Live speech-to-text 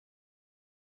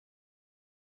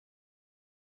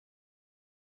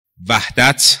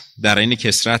وحدت در این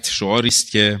کثرت شعاری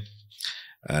است که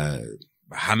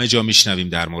همه جا میشنویم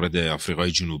در مورد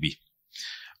آفریقای جنوبی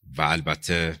و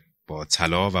البته با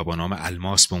طلا و با نام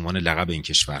الماس به عنوان لقب این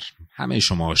کشور همه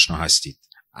شما آشنا هستید.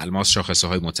 الماس شاخصه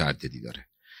های متعددی داره،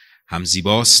 هم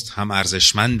زیباست، هم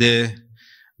ارزشمنده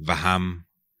و هم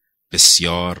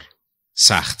بسیار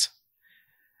سخت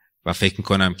و فکر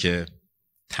میکنم که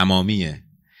تمامی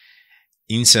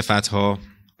این صفتها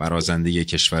برازنده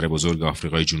کشور بزرگ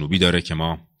آفریقای جنوبی داره که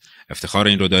ما افتخار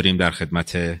این رو داریم در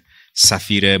خدمت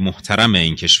سفیر محترم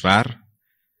این کشور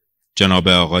جناب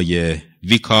آقای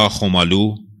ویکا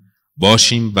خومالو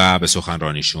باشیم و به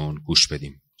سخنرانیشون گوش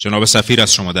بدیم. جناب سفیر،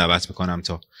 از شما دعوت میکنم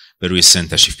تا به روی سن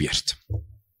تشریف بیارید.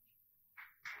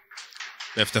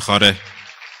 به افتخار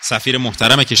سفیر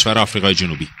محترم کشور آفریقای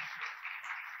جنوبی.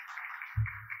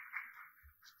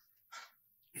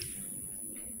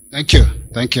 Thank you.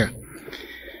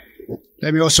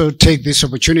 Let me also take this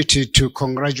opportunity to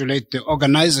congratulate the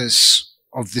organizers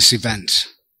of this event.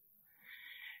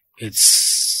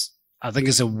 I think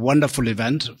it's a wonderful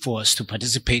event for us to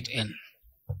participate in.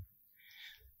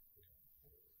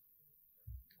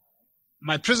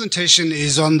 My presentation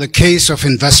is on the case of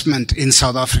investment in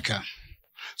South Africa.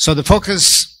 So the focus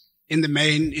in the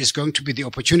main is going to be the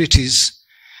opportunities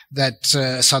that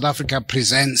South Africa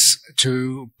presents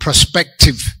to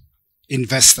prospective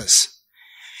investors.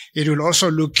 It will also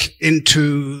look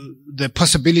into the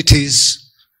possibilities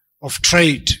of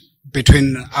trade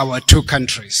between our two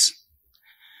countries.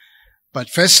 But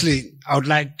firstly, I would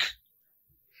like...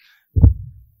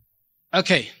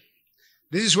 Okay,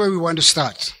 this is where we want to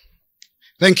start.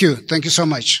 Thank you so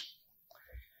much.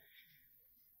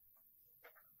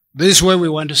 This is where we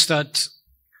want to start.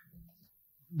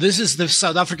 This is the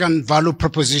South African value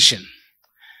proposition.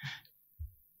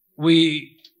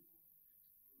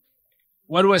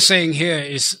 What we're saying here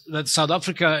is that South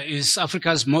Africa is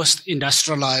Africa's most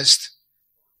industrialized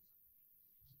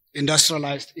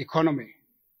economy.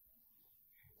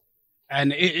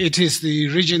 And it is the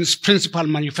region's principal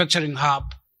manufacturing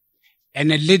hub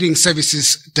and a leading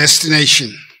services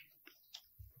destination.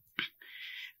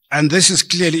 And this is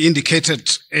clearly indicated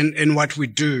in what we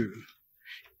do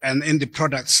and in the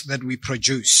products that we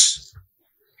produce.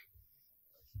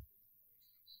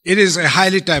 It is a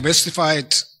highly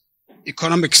diversified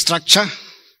economic structure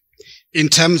in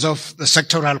terms of the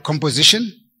sectoral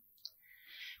composition.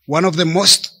 One of the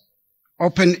most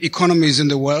open economies in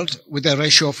the world with a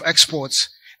ratio of exports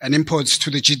and imports to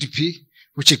the GDP,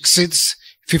 which exceeds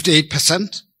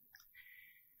 58%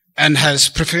 and has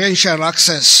preferential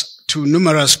access to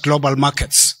numerous global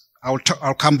markets. I'll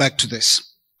come back to this.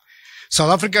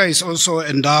 South Africa is also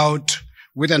endowed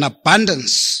with an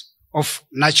abundance of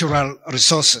natural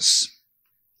resources.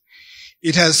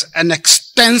 It has an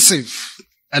extensive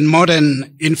and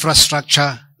modern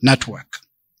infrastructure network.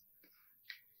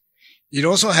 It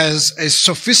also has a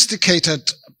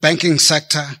sophisticated banking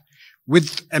sector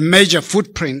with a major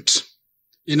footprint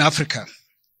in Africa.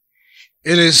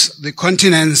 It is the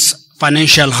continent's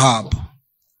financial hub.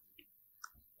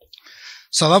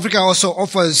 South Africa also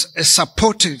offers a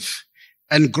supportive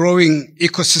and growing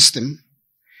ecosystem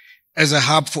as a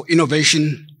hub for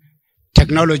innovation,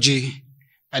 technology,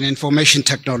 and information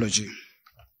technology.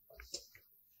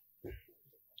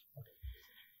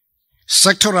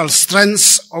 Sectoral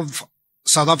strengths of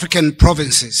South African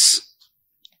provinces.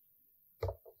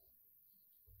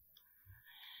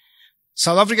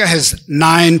 South Africa has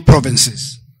 9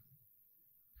 provinces.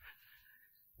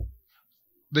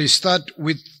 They start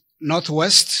with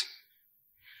Northwest,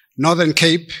 Northern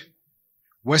Cape,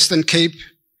 Western Cape,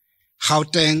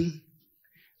 Gauteng,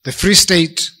 the Free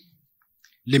State,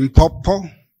 Limpopo,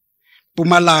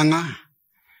 Mpumalanga,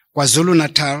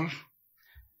 KwaZulu-Natal,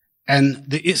 and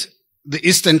the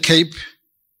Eastern Cape,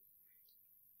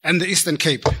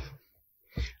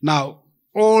 Now,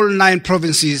 all 9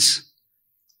 provinces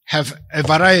have a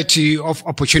variety of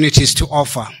opportunities to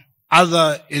offer,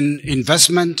 either in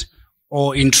investment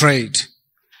or in trade.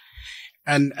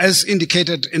 And as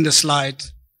indicated in the slide,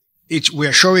 we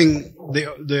are showing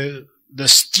the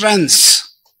strengths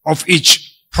of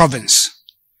each province.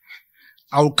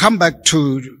 I will come back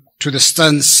to the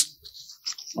strengths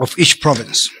of each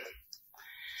province.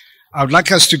 I would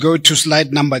like us to go to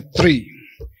slide number 3,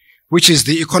 which is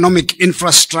the economic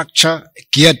infrastructure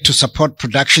geared to support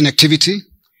production activity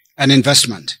and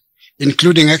investment,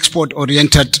 including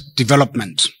export-oriented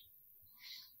development.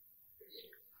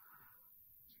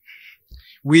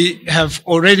 We have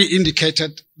already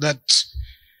indicated that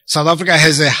South Africa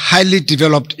has a highly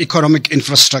developed economic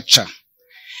infrastructure.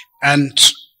 And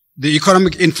the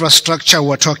economic infrastructure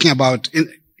we're talking about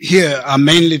here are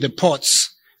mainly the ports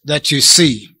that you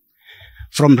see,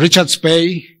 from Richards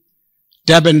Bay,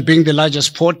 Durban being the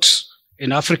largest port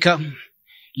in Africa,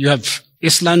 you have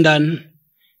East London,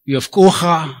 you have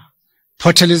Kucha,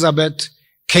 Port Elizabeth,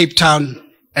 Cape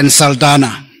Town, and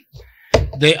Saldanha.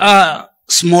 There are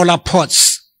smaller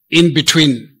ports in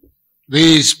between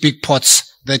these big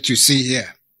ports that you see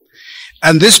here.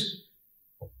 And these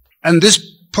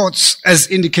ports, as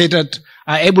indicated,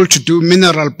 are able to do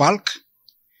mineral bulk,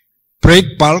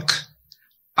 break bulk,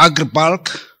 agri bulk,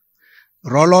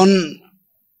 roll-on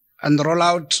and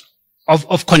roll-out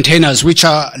of containers, which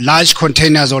are large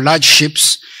containers or large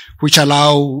ships, which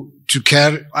allow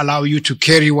you to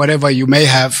carry whatever you may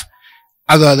have,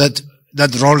 either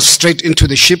that rolls straight into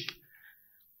the ship,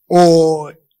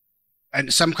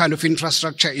 and some kind of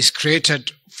infrastructure is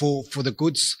created for the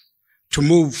goods to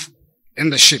move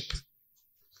in the ship.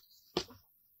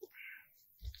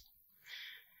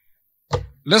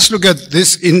 Let's look at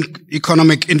this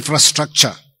economic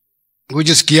infrastructure, which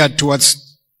is geared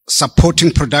towards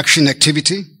supporting production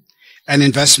activity and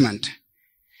investment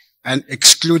and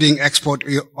excluding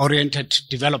export-oriented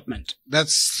development.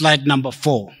 That's slide number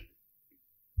 4.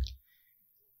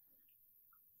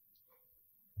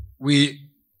 We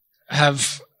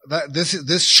have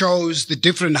this shows the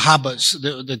different harbors,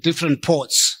 the different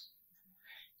ports.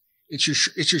 It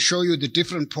should show you the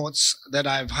different ports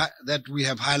that we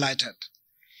have highlighted.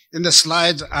 In the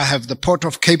slide, I have the port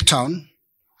of Cape Town,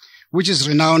 which is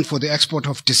renowned for the export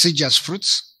of deciduous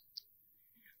fruits,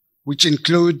 which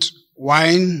include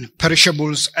wine,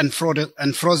 perishables, and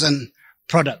frozen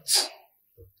products.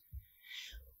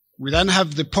 We then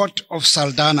have the port of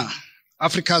Saldanha,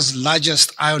 Africa's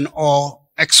largest iron ore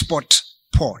export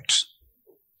port.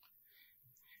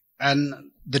 And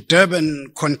the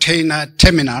Durban Container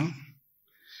Terminal,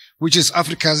 which is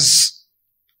Africa's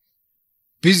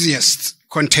busiest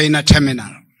container terminal.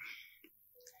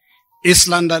 East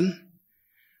London,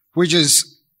 which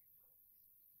is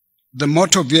the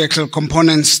motor vehicle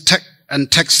components and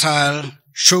textile,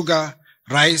 sugar,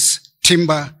 rice,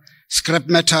 timber, scrap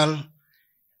metal,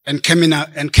 and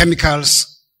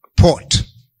chemicals port.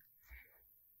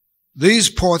 These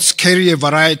ports carry a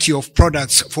variety of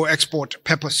products for export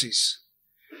purposes.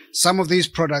 Some of these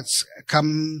products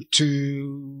in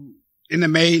the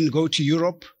main, go to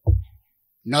Europe,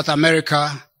 North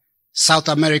America, South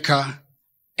America,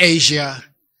 Asia,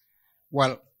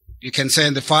 well, you can say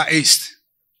in the Far East.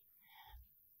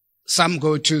 Some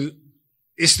go to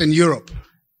Eastern Europe.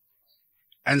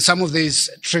 And some of these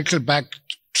trickle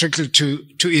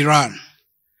to Iran,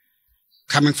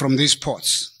 coming from these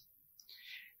ports.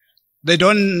 They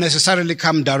don't necessarily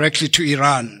come directly to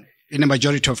Iran in a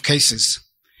majority of cases.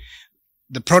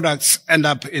 The products end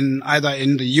up either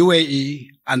in the UAE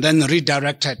and then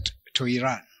redirected to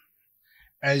Iran.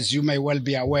 As you may well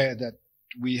be aware that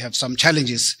we have some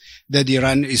challenges that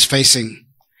Iran is facing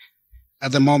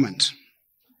at the moment.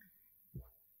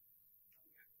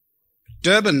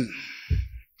 Durban,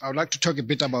 I would like to talk a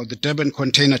bit about the Durban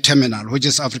Container Terminal, which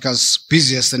is Africa's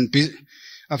biggest and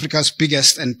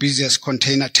busiest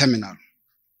container terminal.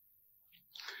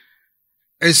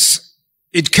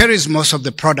 It carries most of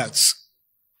the products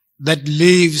that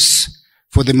leaves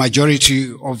for the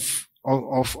majority of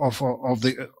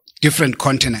the different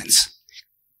continents,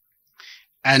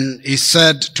 and is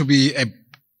said to be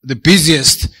the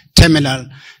busiest terminal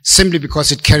simply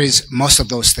because it carries most of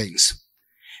those things,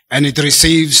 and it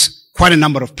receives quite a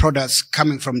number of products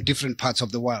coming from different parts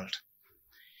of the world.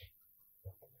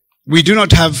 We do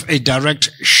not have a direct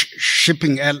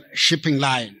shipping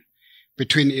line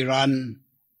between Iran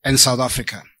and South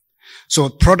Africa. So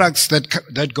products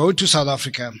that go to South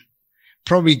Africa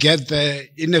probably get there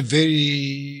in a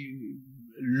very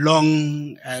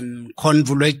long and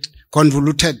convoluted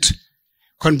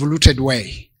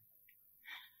way.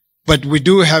 But we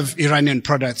do have Iranian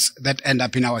products that end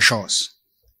up in our shores.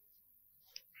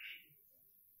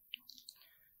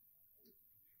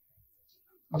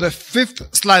 The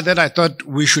fifth slide that I thought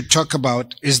we should talk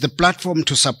about is the platform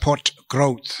to support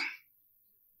growth.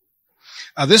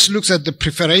 This looks at the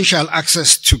preferential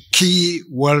access to key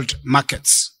world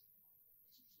markets.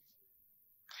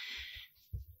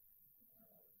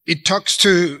 It talks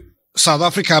to South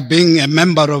Africa being a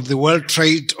member of the World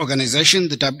Trade Organization,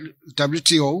 the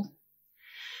WTO,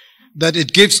 that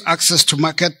it gives access to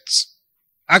markets.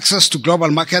 Access to global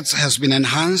markets has been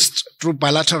enhanced through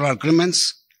bilateral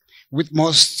agreements with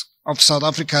most of South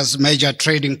Africa's major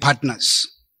trading partners.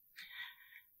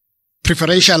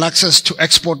 Preferential access to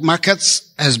export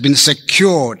markets has been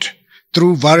secured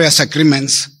through various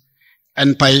agreements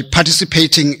and by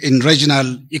participating in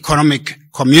regional economic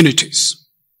communities.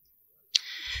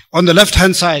 On the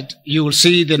left-hand side, you will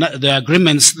see the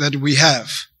agreements that we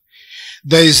have.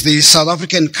 There is the South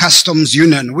African Customs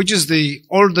Union, which is the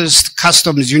oldest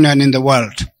customs union in the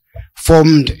world,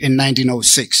 formed in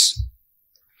 1906.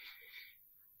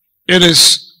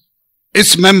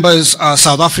 Its members are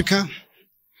South Africa,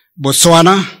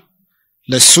 Botswana,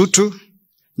 Lesotho,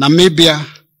 Namibia,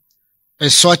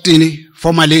 Eswatini,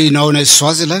 formerly known as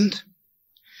Swaziland.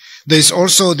 There is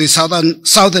also the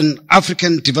Southern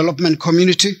African Development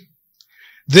Community.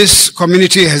 This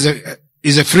community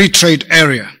is a free trade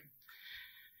area.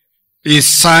 It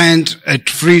signed a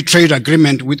free trade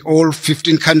agreement with all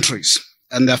 15 countries,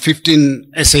 and there are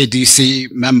 15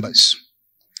 SADC members.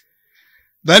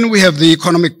 Then we have the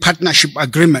economic partnership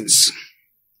agreements,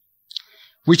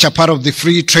 which are part of the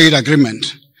free trade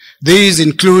agreement. These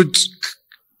include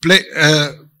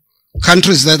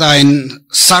countries that are in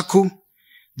SACU,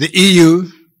 the EU.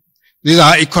 These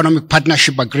are economic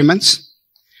partnership agreements,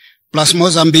 plus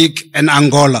Mozambique and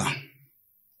Angola.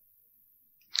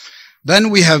 Then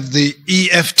we have the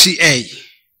EFTA,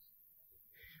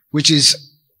 which is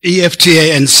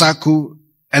EFTA and SACU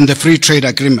and the free trade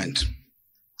agreement.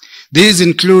 These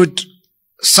include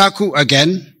SACU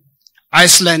again,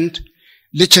 Iceland,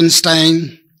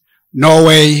 Liechtenstein,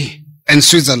 Norway, and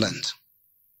Switzerland.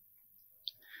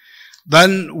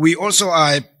 Then we also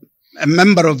are a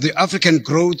member of the African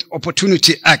Growth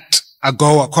Opportunity Act,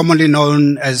 AGOA, commonly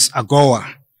known as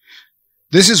AGOA.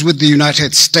 This is with the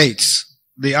United States,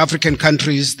 the African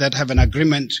countries that have an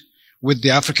agreement with the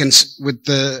African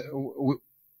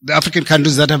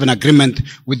countries that have an agreement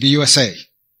with the USA.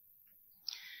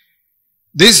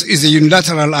 This is a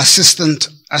unilateral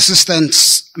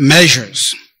assistance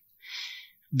measures.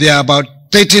 There are about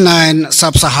 39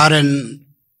 sub-Saharan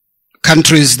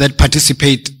countries that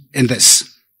participate in this.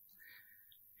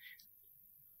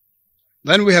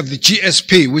 Then we have the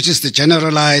GSP, which is the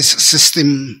Generalized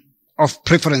System of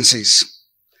Preferences.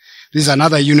 This is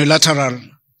another unilateral,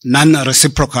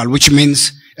 non-reciprocal, which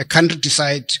means a country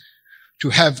decides to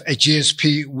have a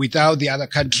GSP without the other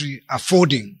country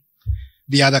affording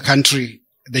the other country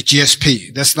the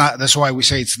GSP. That's why we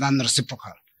say it's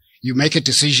non-reciprocal. You make a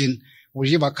decision,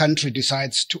 whichever country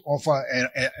decides to offer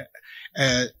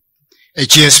a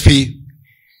GSP,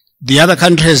 the other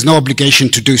country has no obligation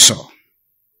to do so.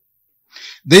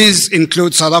 These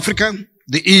include South Africa,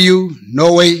 the EU,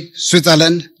 Norway,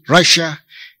 Switzerland, Russia,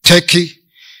 Turkey,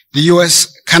 the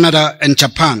US, Canada, and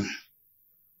Japan.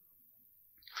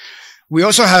 We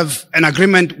also have an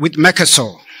agreement with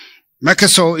Mercosur.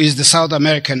 Mercosur is the South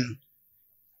American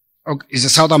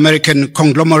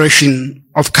conglomeration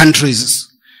of countries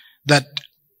that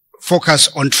focus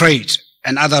on trade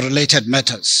and other related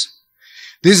matters.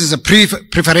 This is a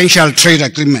preferential trade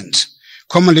agreement,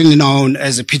 commonly known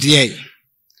as a PTA.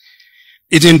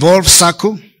 It involves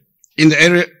SACU in the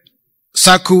area,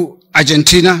 SACU,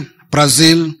 Argentina,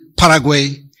 Brazil,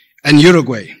 Paraguay, and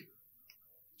Uruguay.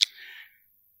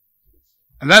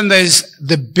 And then there's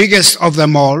the biggest of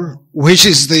them all, which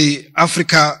is the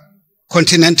Africa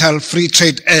Continental Free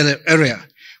Trade Area,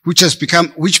 which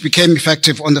became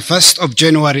effective on the 1st of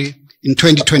January in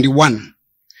 2021,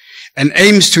 and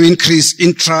aims to increase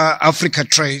intra-Africa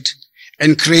trade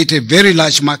and create a very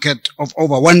large market of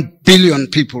over 1 billion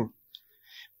people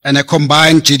and a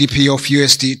combined GDP of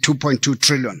USD 2.2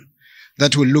 trillion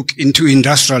that will look into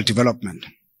industrial development.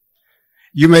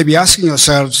 You may be asking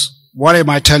yourselves, why am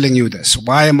I telling you this?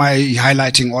 Why am I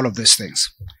highlighting all of these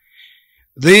things?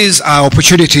 These are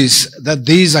opportunities that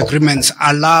these agreements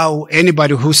allow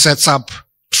anybody who sets up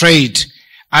trade,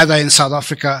 either in South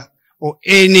Africa or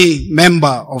any member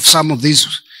of some of these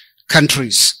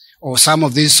countries or some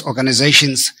of these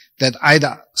organizations that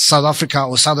either South Africa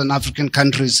or Southern African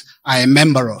countries are a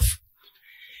member of.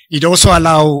 It also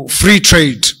allows free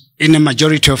trade in a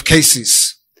majority of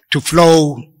cases to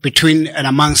flow between and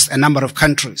amongst a number of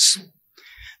countries.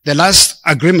 The last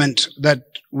agreement that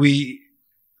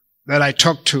I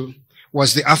talked to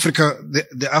was the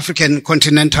African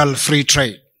Continental Free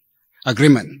Trade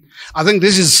Agreement. I think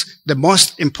this is the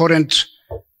most important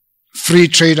free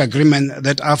trade agreement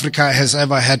that Africa has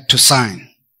ever had to sign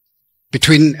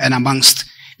between and amongst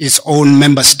its own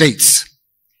member states.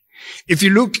 If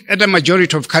you look at the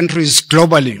majority of countries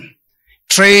globally,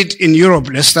 trade in Europe,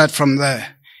 let's start from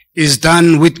there, is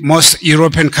done with most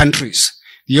European countries.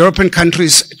 The European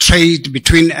countries trade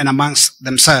between and amongst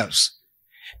themselves.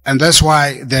 And that's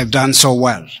why they've done so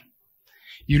well.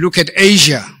 You look at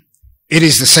Asia, it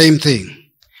is the same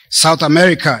thing. South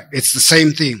America, it's the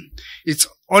same thing. It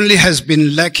only has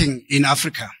been lacking in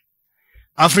Africa.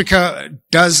 Africa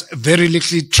does very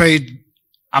little trade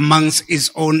amongst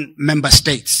its own member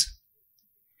states.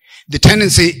 The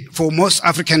tendency for most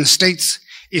African states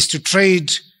is to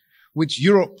trade with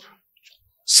Europe,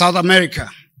 South America,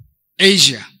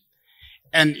 Asia,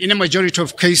 and in a majority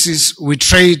of cases, we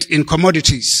trade in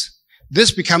commodities.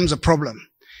 This becomes a problem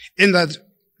in that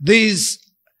these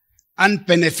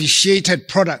unbeneficiated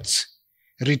products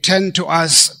return to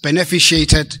us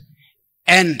beneficiated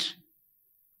and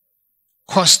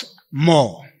cost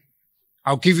more.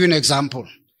 I'll give you an example.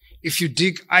 If you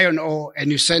dig iron ore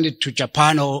and you send it to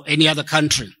Japan or any other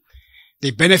country,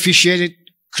 they beneficiate it,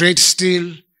 create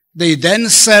steel. They then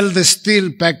sell the steel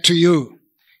back to you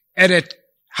at a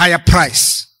higher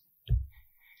price.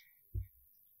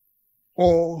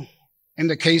 Or in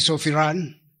the case of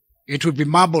Iran, it would be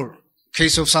marble.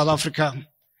 Case of South Africa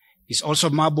is also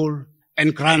marble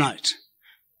and granite.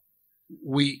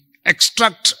 We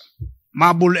extract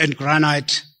marble and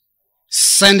granite,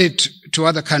 send it to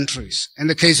other countries. In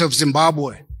the case of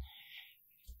Zimbabwe,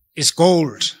 it's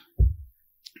gold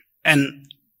and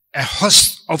a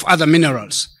host of other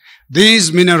minerals.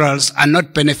 These minerals are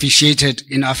not beneficiated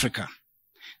in Africa.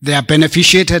 They are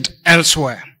beneficiated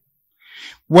elsewhere.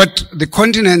 What the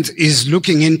continent is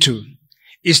looking into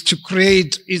is to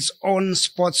create its own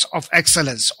spots of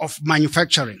excellence of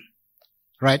manufacturing,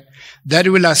 right? That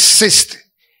will assist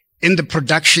in the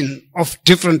production of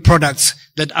different products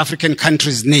that African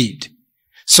countries need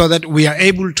so that we are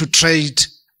able to trade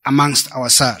amongst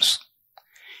ourselves.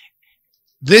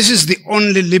 This is the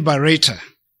only liberator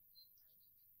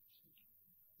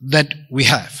that we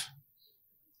have.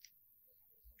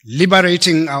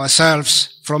 Liberating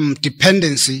ourselves from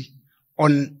dependency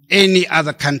on any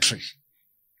other country.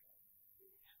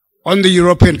 On the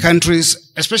European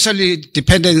countries, especially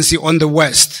dependency on the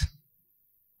West.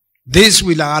 This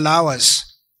will allow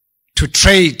us to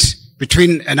trade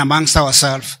between and amongst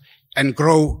ourselves and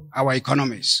grow our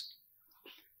economies.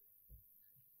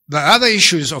 The other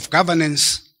issues of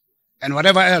governance and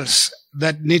whatever else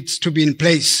that needs to be in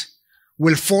place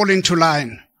will fall into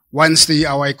line once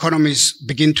our economies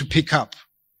begin to pick up.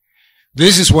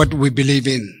 This is what we believe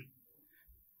in.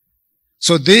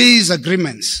 So these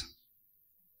agreements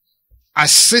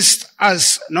assist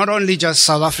us, not only just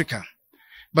South Africa,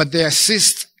 but they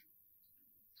assist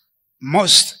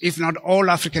most, if not all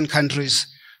African countries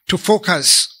to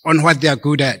focus on what they are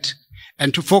good at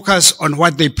and to focus on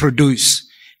what they produce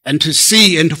and to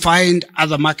see and to find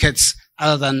other markets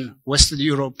other than Western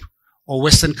Europe or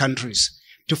Western countries,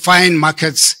 to find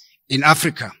markets in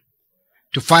Africa,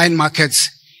 to find markets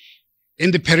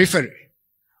in the periphery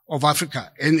of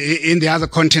Africa, in the other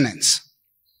continents.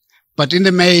 But in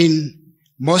the main,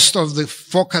 most of the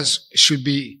focus should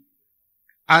be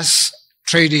us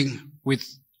trading with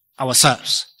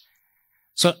ourselves.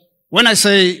 So when I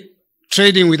say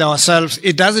trading with ourselves,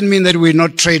 it doesn't mean that we will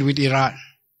not trade with Iran.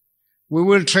 We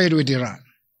will trade with Iran.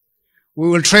 We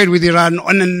will trade with Iran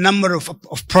on a number of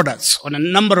products, on a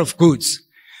number of goods.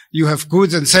 You have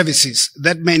goods and services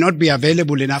that may not be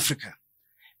available in Africa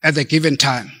at a given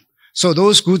time. So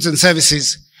those goods and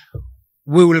services,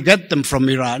 we will get them from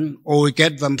Iran or we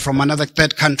get them from another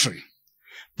third country.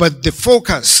 But the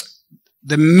focus,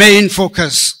 the main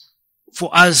focus for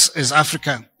us as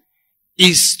Africa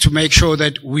is to make sure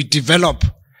that we develop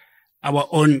our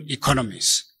own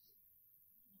economies.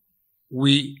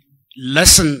 We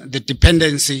lessen the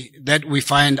dependency that we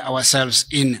find ourselves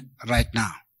in right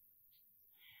now.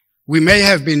 We may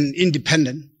have been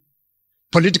independent,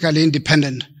 politically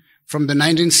independent from the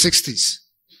 1960s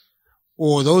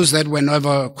or those that were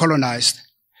never colonized,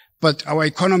 but our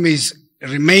economies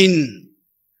remain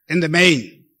in the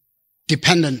main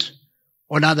dependent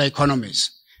on other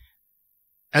economies.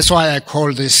 That's why I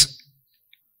call this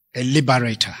a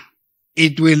liberator.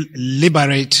 It will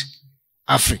liberate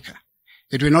Africa.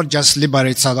 It will not just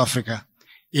liberate South Africa.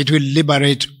 It will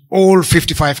liberate all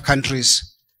 55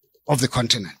 countries of the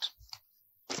continent.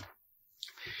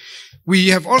 We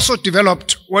have also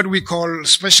developed what we call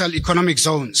special economic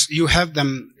zones. You have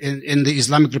them in the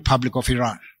Islamic Republic of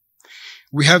Iran.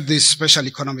 We have these special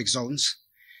economic zones.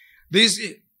 These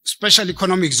special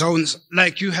economic zones,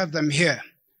 like you have them here,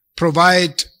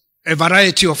 provide a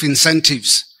variety of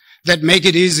incentives that make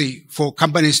it easy for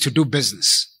companies to do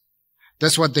business.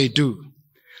 That's what they do.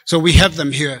 So we have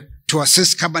them here to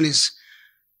assist companies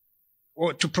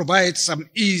or to provide some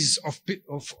ease of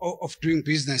doing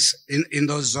business in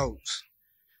those zones.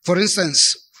 For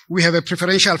instance, we have a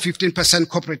preferential 15%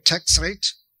 corporate tax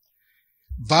rate,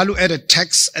 value-added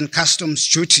tax and customs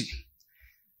duty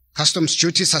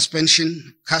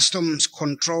suspension, customs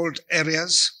controlled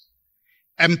areas,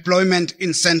 employment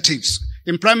incentives.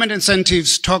 Employment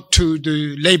incentives talk to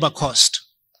the labor cost,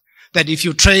 that if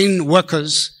you train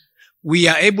workers, we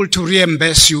are able to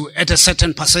reimburse you at a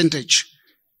certain percentage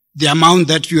the amount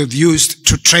that you have used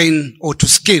to train or to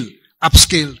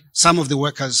upskill some of the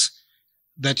workers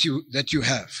that you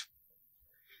have.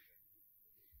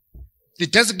 The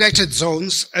designated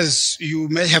zones, as you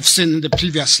may have seen in the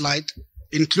previous slide,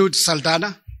 include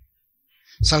Saldanha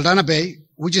Bay,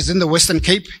 which is in the Western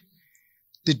Cape,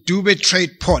 the Dube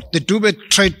Trade Port. The Dube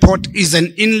Trade Port is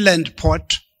an inland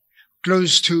port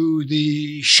close to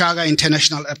the Shaga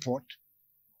International Airport.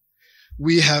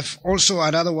 We have also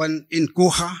another one in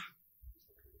Guha,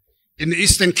 in the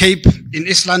Eastern Cape, in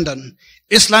East London.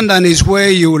 East London is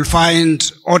where you will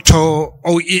find auto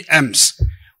OEMs,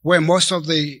 where most of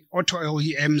the auto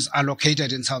OEMs are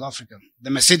located in South Africa. The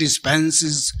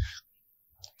Mercedes-Benzes,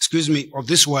 of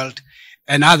this world,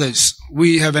 and others.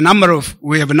 We have a number of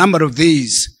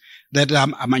these that are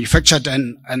manufactured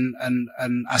and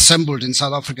assembled in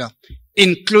South Africa,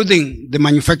 including the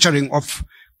manufacturing of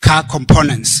car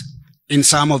components in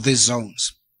some of these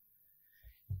zones.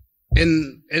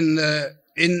 In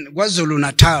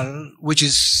KwaZulu-Natal, which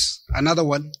is another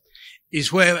one,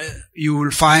 is where you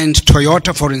will find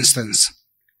Toyota, for instance,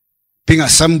 being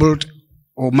assembled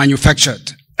or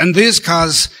manufactured. And these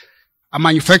cars are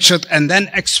manufactured and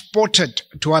then exported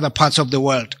to other parts of the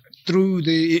world through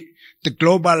the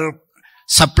global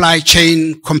supply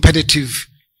chain competitive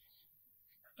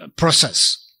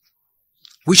process,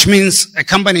 which means a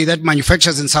company that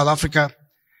manufactures in South Africa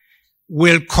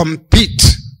will compete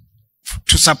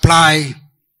to supply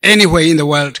anywhere in the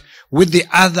world with the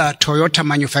other Toyota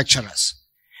manufacturers.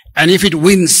 And if it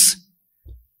wins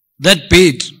that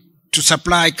bid to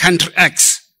supply country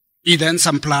X, it then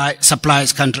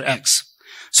supplies country X.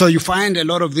 So you find a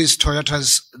lot of these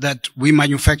Toyotas that we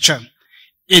manufacture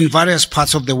in various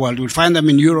parts of the world. You'll find them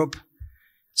in Europe.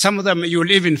 Some of them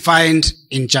you'll even find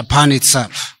in Japan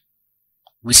itself.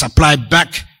 We supply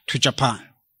back to Japan.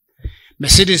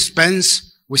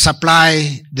 Mercedes-Benz, we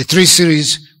supply the 3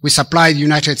 Series, we supply the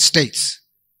United States.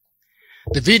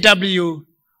 The VW,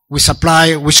 we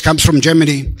supply, which comes from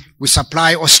Germany, we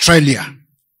supply Australia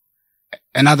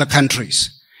and other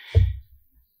countries.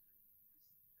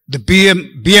 The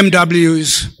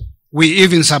BMWs, we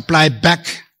even supply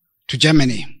back to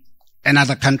Germany and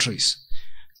other countries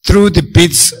through the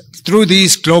bids, through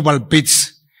these global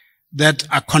bids that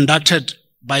are conducted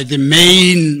by the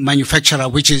main manufacturer,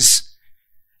 which is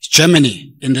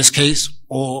Germany in this case,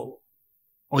 or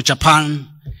Japan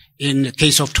in the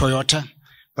case of Toyota.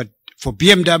 But for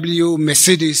BMW,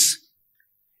 Mercedes,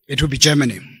 it will be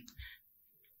Germany.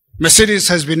 Mercedes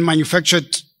has been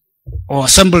manufactured or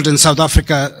assembled in South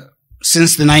Africa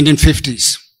since the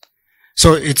 1950s.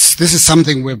 So this is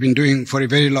something we've been doing for a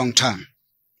very long time.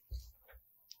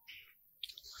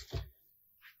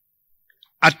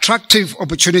 Attractive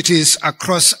opportunities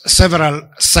across several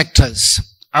sectors.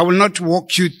 I will not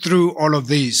walk you through all of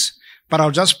these, but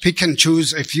I'll just pick and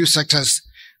choose a few sectors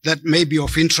that may be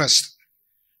of interest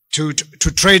to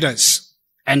traders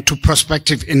and to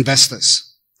prospective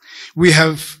investors. We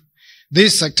have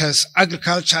these sectors: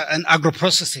 agriculture and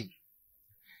agro-processing.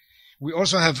 We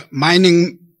also have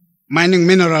mining,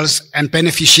 minerals and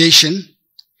beneficiation.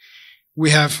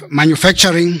 We have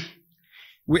manufacturing.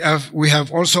 We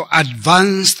have also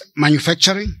advanced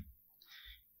manufacturing.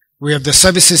 We have the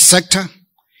services sector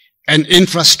and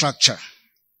infrastructure.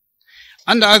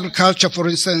 Under agriculture, for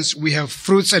instance, we have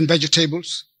fruits and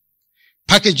vegetables,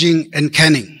 packaging and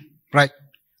canning, right?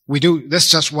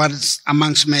 That's just one's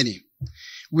amongst many.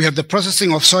 We have the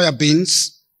processing of soya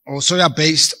beans or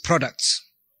soya-based products.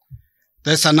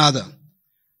 That's another.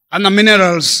 Under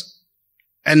minerals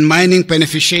and mining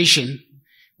beneficiation,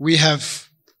 we have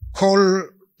coal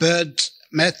bed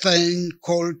methane,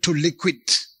 coal to liquid,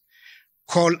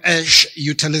 coal ash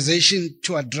utilization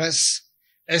to address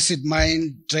acid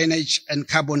mine drainage and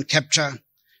carbon capture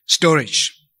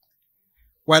storage.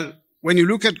 Well, when you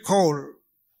look at coal,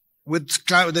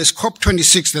 there's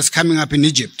COP26 that's coming up in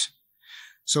Egypt.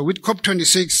 So with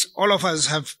COP26, all of us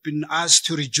have been asked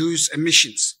to reduce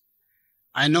emissions.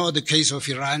 I know the case of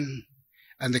Iran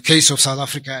and the case of South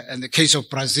Africa and the case of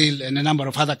Brazil and a number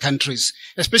of other countries,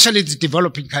 especially the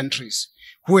developing countries,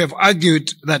 who have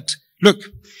argued that, look,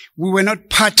 we were not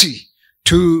party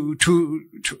to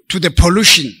the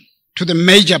pollution, to the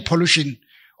major pollution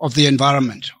of the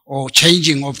environment or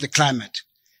changing of the climate.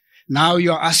 Now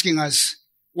you are asking us,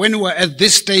 when we're at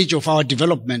this stage of our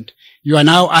development, you are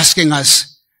now asking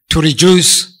us to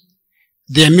reduce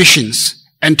the emissions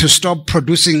and to stop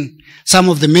producing some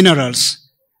of the minerals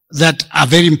that are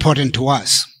very important to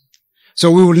us.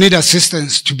 So we will need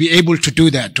assistance to be able to do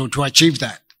that, to achieve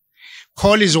that.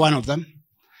 Coal is one of them.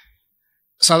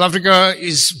 South Africa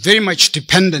is very much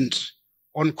dependent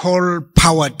on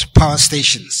coal-powered power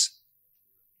stations.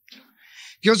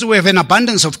 Because we have an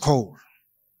abundance of coal.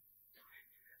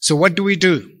 So what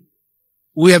do?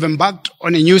 We have embarked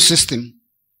on a new system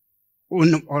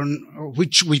on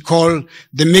which we call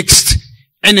the mixed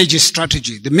energy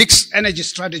strategy. The mixed energy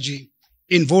strategy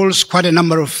involves quite a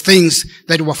number of things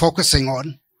that we're focusing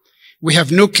on. We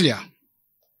have nuclear.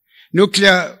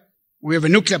 We have a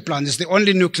nuclear plant. It's the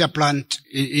only nuclear plant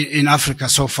in Africa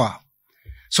so far.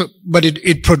 So, but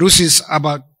it produces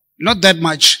about, not that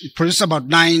much, it produces about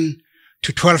 9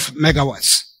 to 12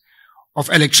 megawatts of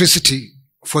electricity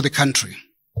for the country.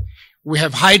 We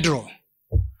have hydro,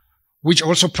 which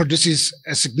also produces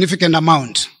a significant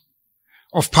amount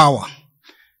of power.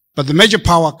 But the major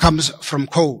power comes from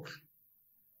coal,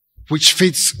 which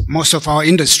feeds most of our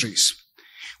industries.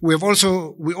 We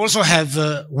also have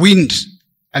wind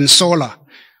and solar.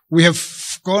 We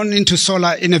have gone into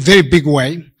solar in a very big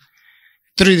way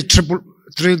through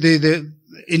the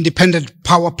independent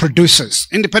power producers.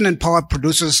 Independent power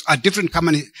producers are different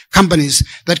companies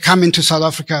that come into South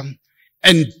Africa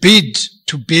and bid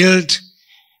to build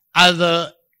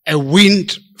either a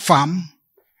wind farm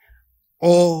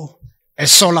or a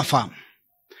solar farm.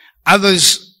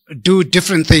 Others do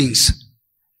different things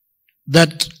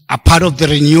that are part of the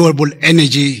renewable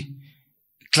energy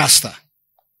cluster.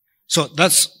 So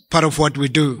that's part of what we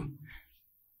do.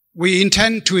 We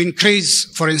intend to increase,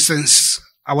 for instance,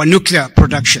 our nuclear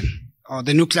production or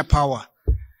the nuclear power.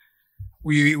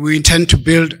 We intend to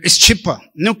build, it's cheaper.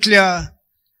 Nuclear,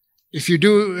 if you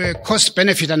do a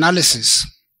cost-benefit analysis,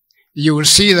 you will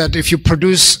see that if you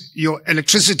produce your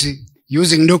electricity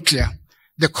using nuclear,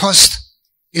 the cost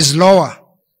is lower.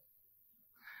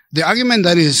 The argument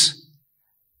that is,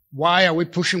 why are we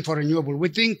pushing for renewable? We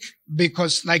think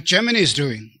because like Germany is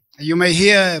doing, you may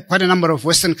hear quite a number of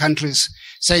Western countries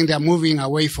saying they are moving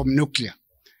away from nuclear.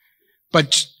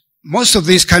 But most of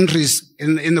these countries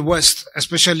in the West,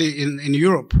 especially in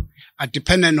Europe, are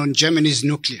dependent on Germany's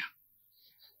nuclear.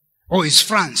 Or it's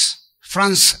France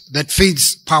that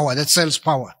feeds power, that sells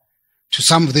power to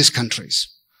some of these countries.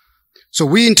 So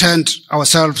we intend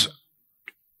ourselves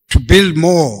to build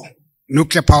more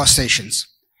nuclear power stations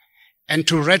and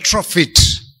to retrofit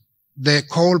the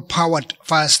coal-powered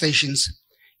fire stations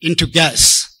into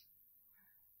gas.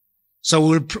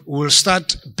 So we'll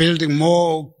start building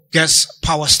more gas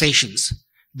power stations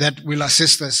that will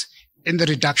assist us in the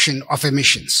reduction of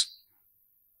emissions.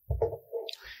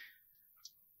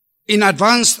 In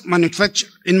advanced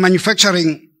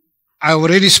manufacturing, I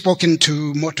already spoken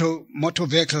to motor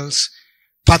vehicles,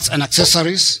 parts and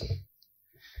accessories.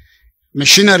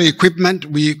 Machinery equipment,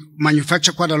 we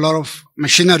manufacture quite a lot of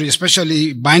machinery,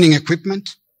 especially mining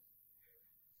equipment.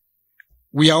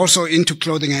 We are also into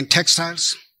clothing and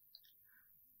textiles.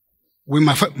 We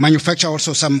manufacture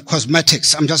also some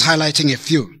cosmetics. I'm just highlighting a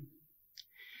few.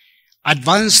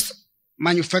 Advanced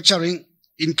manufacturing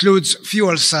includes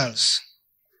fuel cells.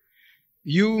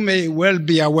 You may well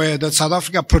be aware that South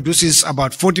Africa produces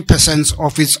about 40%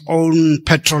 of its own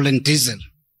petrol and diesel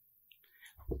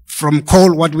from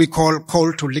coal, what we call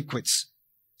coal to liquids,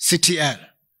 CTL.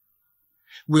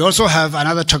 We also have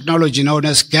another technology known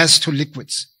as gas to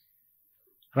liquids,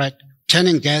 right?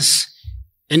 Turning gas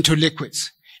into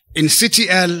liquids. In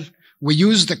CTL, we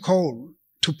use the coal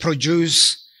to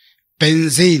produce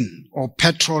benzene or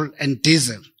petrol and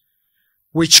diesel,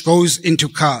 which goes into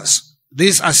cars.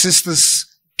 This assists us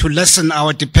to lessen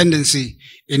our dependency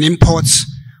in imports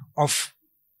of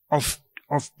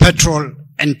petrol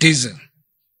and diesel.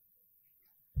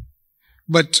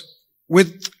 But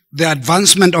with the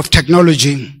advancement of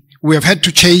technology, we have had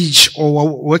to change, or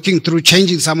we're working through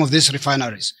changing some of these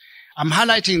refineries. I'm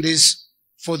highlighting this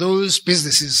for those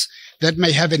businesses that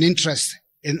may have an interest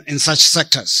in such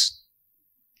sectors.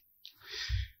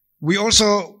 We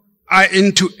also are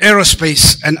into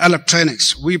aerospace and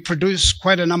electronics. We produce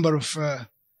quite a number of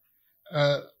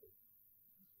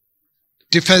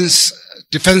defense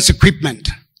equipment.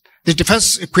 The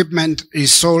defense equipment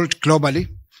is sold globally.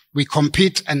 We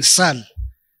compete and sell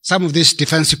some of this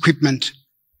defense equipment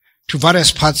to various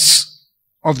parts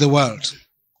of the world.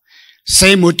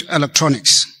 Same with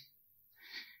electronics.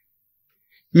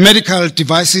 Medical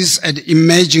devices and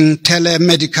imaging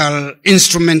telemedical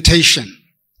instrumentation.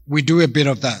 We do a bit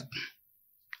of that.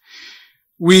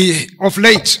 Of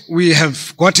late, we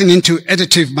have gotten into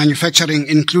additive manufacturing,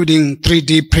 including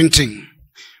 3D printing.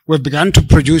 We've begun to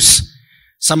produce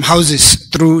some houses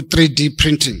through 3D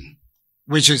printing,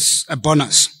 which is a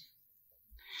bonus.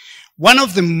 One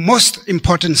of the most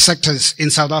important sectors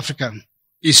in South Africa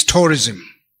is tourism.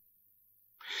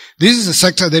 This is a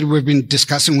sector that we've been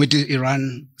discussing with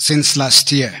Iran since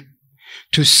last year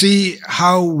to see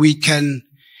how we can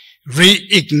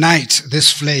reignite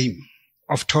this flame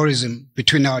of tourism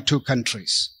between our two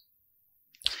countries.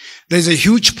 There's a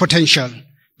huge potential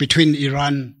between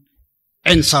Iran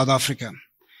and South Africa.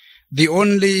 The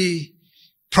only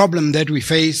problem that we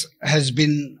face has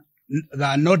been there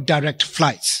are no direct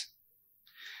flights.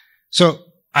 So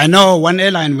I know one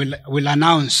airline will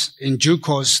announce in due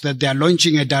course that they are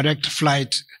launching a direct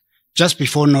flight just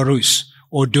before Nowruz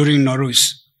or during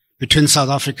Nowruz between South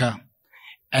Africa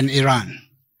and Iran.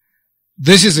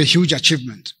 This is a huge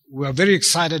achievement. We are very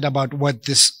excited about what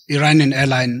this Iranian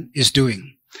airline is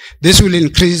doing. This will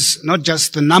increase not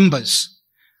just the numbers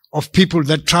of people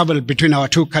that travel between our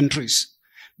two countries,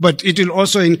 but it will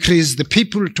also increase the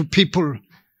people-to-people,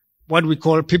 what we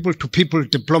call people-to-people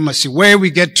diplomacy, where we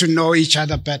get to know each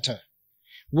other better,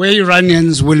 where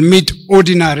Iranians will meet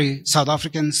ordinary South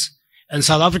Africans and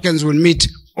South Africans will meet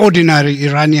ordinary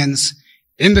Iranians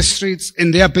in the streets,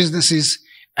 in their businesses,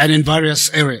 and in various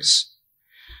areas.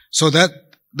 So that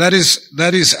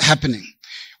is happening.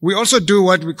 We also do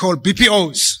what we call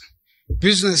BPOs,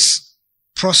 business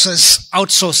process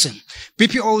outsourcing.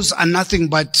 BPOs are nothing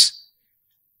but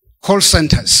call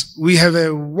centers. We have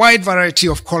a wide variety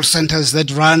of call centers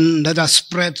that are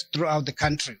spread throughout the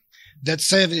country, that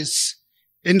service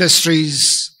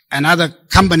industries and other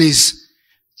companies,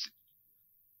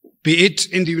 be it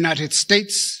in the United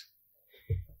States.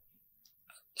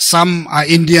 Some are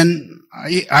Indian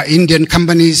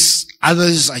companies,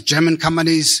 others are German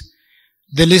companies.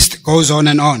 The list goes on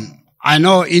and on. I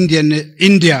know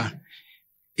India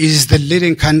is the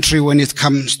leading country when it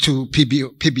comes to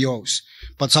PBOs.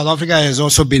 But South Africa has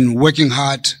also been working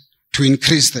hard to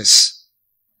increase this.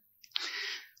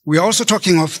 We are also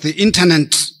talking of the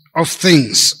Internet of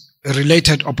Things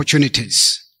related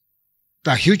opportunities.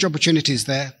 There are huge opportunities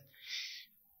there,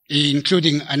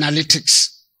 including analytics.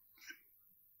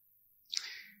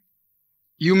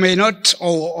 You may not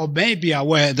or may be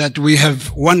aware that we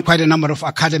have won quite a number of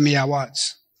Academy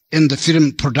Awards in the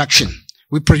film production.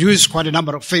 We produce quite a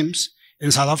number of films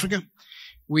in South Africa.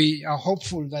 We are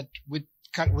hopeful that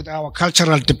with our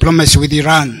cultural diplomacy with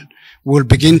Iran, we'll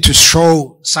begin to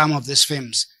show some of these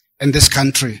films in this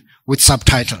country with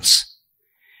subtitles.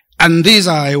 And these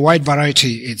are a wide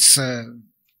variety. It's,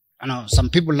 some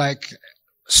people like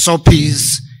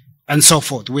soapies and so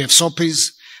forth. We have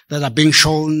soapies that are being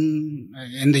shown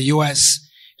in the US,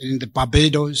 in the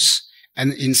Barbados,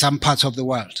 and in some parts of the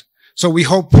world. So we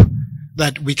hope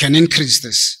that we can increase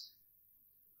this.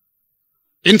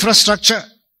 Infrastructure.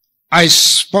 I've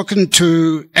spoken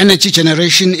to energy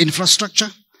generation infrastructure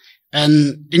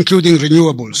and including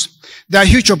renewables. There are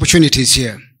huge opportunities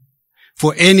here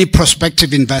for any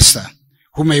prospective investor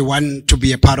who may want to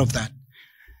be a part of that.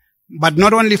 But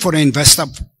not only for the investor,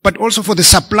 but also for the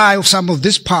supply of some of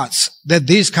these parts that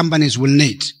these companies will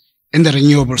need in the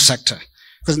renewable sector.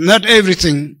 Because not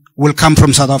everything will come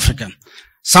from South Africa.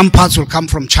 Some parts will come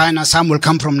from China, some will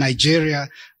come from Nigeria,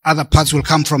 other parts will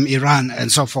come from Iran,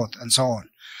 and so forth and so on.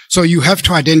 So you have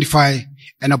to identify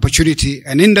an opportunity,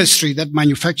 an industry that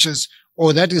manufactures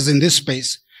or that is in this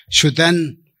space should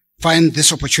then find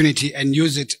this opportunity and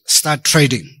use it, start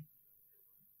trading.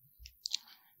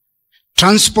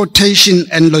 Transportation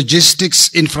and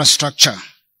logistics infrastructure.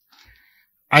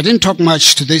 I didn't talk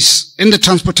much to this. In the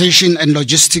transportation and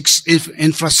logistics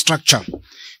infrastructure,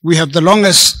 we have the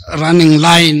longest running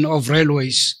line of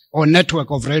railways or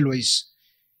network of railways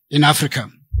in Africa,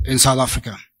 in South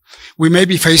Africa. We may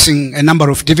be facing a number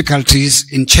of difficulties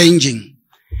in changing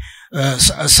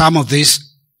some of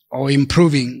this or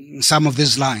improving some of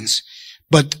these lines,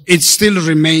 but it still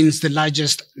remains the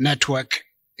largest network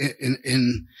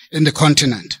in the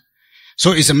continent.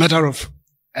 So it's a matter of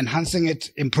enhancing it,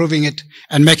 improving it,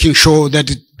 and making sure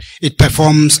that it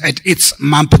performs at its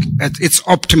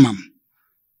optimum.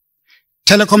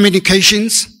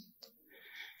 Telecommunications.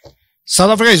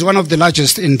 South Africa is one of the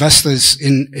largest investors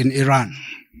in Iran.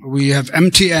 We have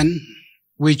MTN,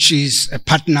 which is a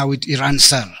partner with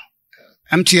Irancell.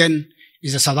 MTN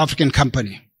is a South African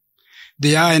company.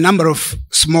 There are a number of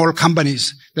small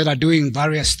companies that are doing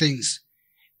various things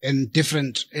in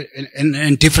different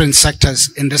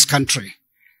sectors in this country.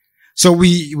 So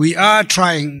we are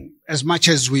trying as much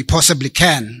as we possibly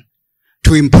can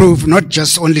to improve not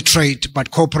just only trade,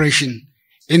 but cooperation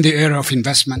in the area of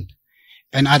investment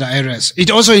and other areas. It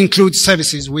also includes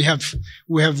services. We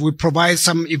provide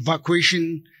some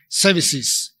evacuation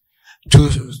services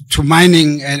to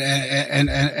mining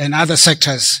and other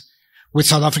sectors with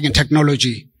South African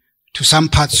technology to some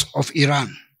parts of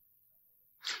Iran.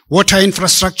 Water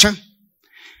infrastructure.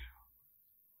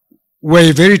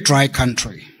 We're a very dry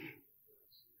country.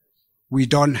 We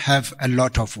don't have a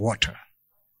lot of water.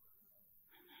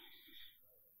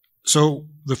 So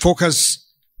the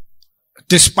focus,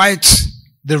 despite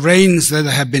the rains that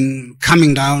have been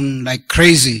coming down like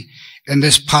crazy in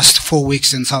this past 4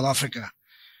 weeks in South Africa,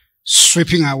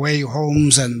 sweeping away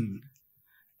homes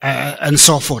and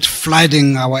so forth,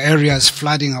 flooding our areas,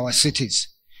 flooding our cities.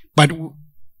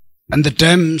 And the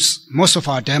dams, most of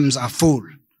our dams are full,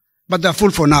 but they're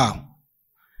full for now.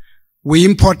 We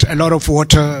import a lot of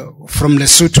water from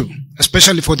Lesotho,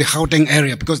 especially for the Gauteng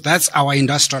area, because that's our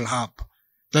industrial hub.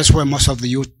 That's where most of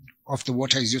the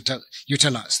water is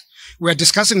utilized. We are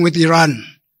discussing with Iran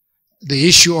the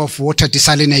issue of water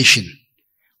desalination,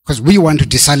 because we want to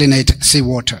desalinate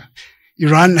seawater.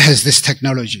 Iran has this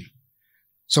technology.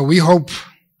 So we hope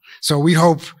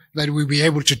that we'll be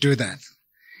able to do that.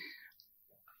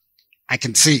 I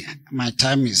can see my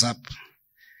time is up.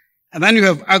 And then you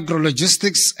have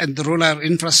agro-logistics and the rural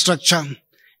infrastructure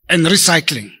and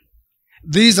recycling.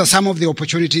 These are some of the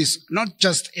opportunities, not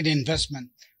just in investment,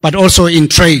 but also in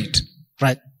trade,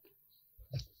 right?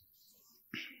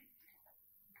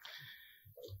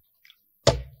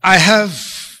 I have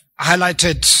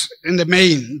highlighted in the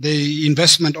main the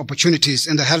investment opportunities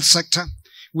in the health sector.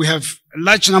 We have a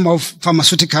large number of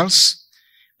pharmaceuticals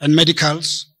and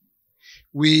medicals.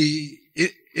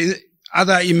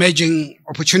 Other emerging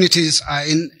opportunities are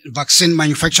in vaccine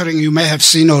manufacturing. You may have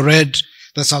seen or read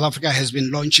that South Africa has been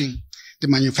launching the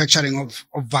manufacturing of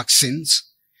vaccines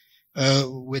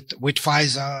with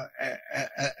Pfizer,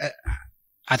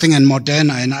 I think, and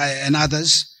Moderna and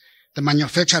others. The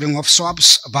manufacturing of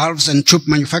swabs, valves and tube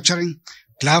manufacturing,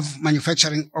 glove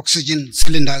manufacturing, oxygen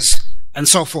cylinders, and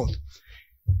so forth.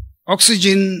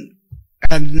 Oxygen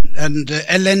and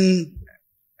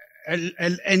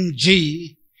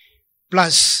LNG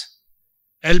plus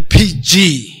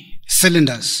LPG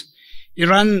cylinders.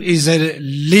 Iran is a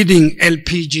leading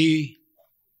LPG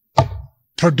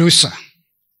producer.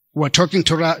 We're talking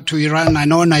to Iran. I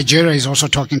know Nigeria is also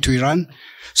talking to Iran.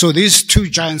 So these two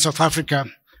giants of Africa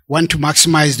want to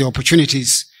maximize the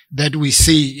opportunities that we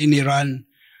see in Iran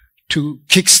to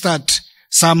kickstart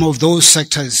some of those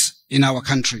sectors in our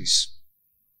countries.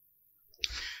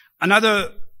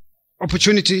 Another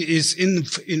opportunity is in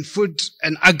food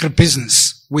and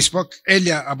agribusiness. We spoke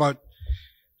earlier about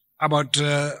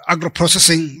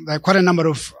agro-processing. There are quite a number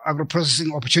of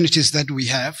agro-processing opportunities that we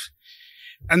have.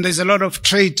 And there's a lot of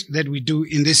trade that we do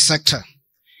in this sector.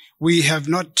 We have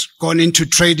not gone into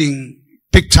trading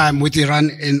big time with Iran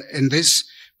in this,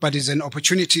 but it's an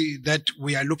opportunity that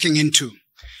we are looking into.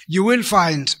 You will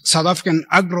find South African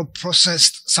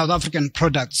agro-processed South African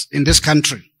products in this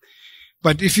country.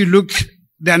 But if you look,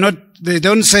 they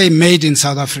don't say made in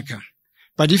South Africa.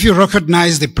 But if you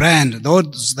recognize the brand,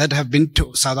 those that have been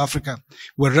to South Africa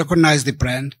will recognize the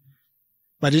brand,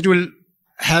 but it will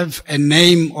have a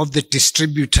name of the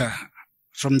distributor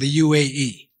from the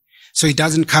UAE. So it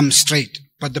doesn't come straight,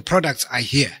 but the products are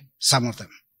here, some of them.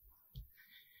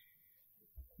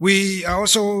 We are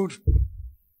also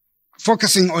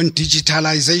focusing on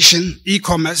digitalization.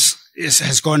 E-commerce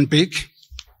has gone big.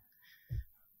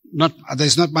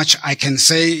 There's not much I can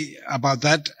say about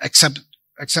that, except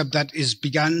that it's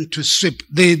begun to sweep.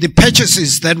 The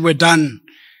purchases that were done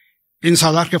in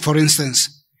South Africa, for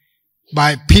instance,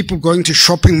 by people going to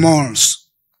shopping malls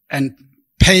and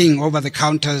paying over the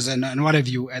counters and what have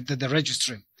you at the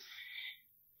registry,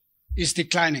 is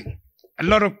declining. A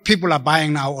lot of people are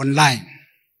buying now online.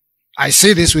 I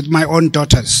see this with my own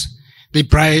daughters. They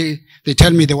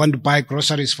tell me they want to buy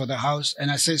groceries for the house,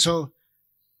 and I say, so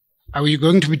are you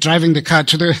going to be driving the car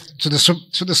to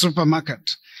the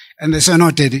supermarket? And they say,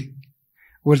 no, Daddy,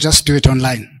 we'll just do it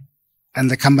online, and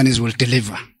the companies will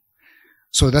deliver.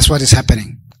 So that's what is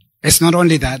happening. It's not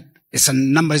only that, it's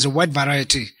a wide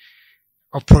variety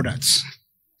of products.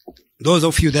 Those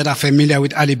of you that are familiar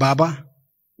with Alibaba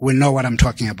will know what I'm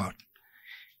talking about.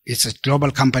 It's a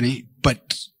global company,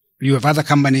 but you have other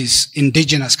companies,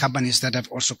 indigenous companies that have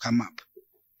also come up.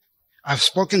 I've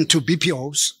spoken to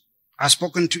BPOs. I've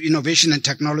spoken to innovation and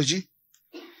technology.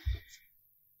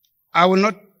 I will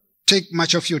not take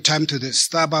much of your time to this.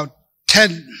 There are about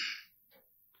 10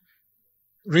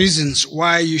 reasons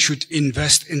why you should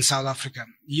invest in South Africa.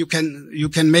 You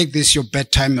can make this your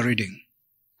bedtime reading.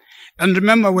 And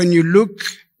remember, when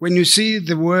you see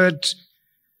the word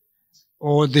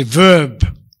or the verb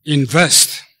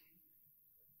invest,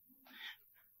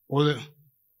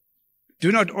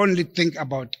 do not only think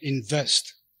about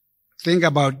invest, think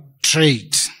about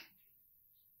trade.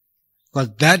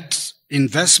 Because that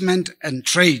investment and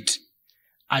trade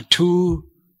are two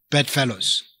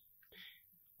bedfellows.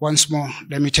 Once more,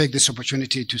 let me take this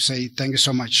opportunity to say thank you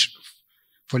so much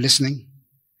for listening.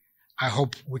 I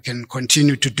hope we can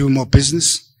continue to do more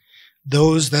business.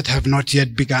 Those that have not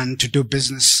yet begun to do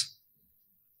business,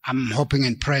 I'm hoping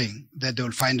and praying that they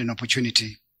will find an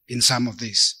opportunity in some of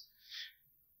these.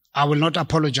 I will not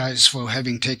apologize for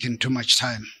having taken too much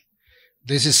time.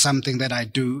 This is something that I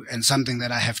do and something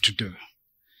that I have to do.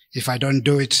 If I don't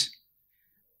do it,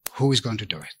 who is going to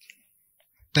do it?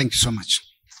 Thank you so much.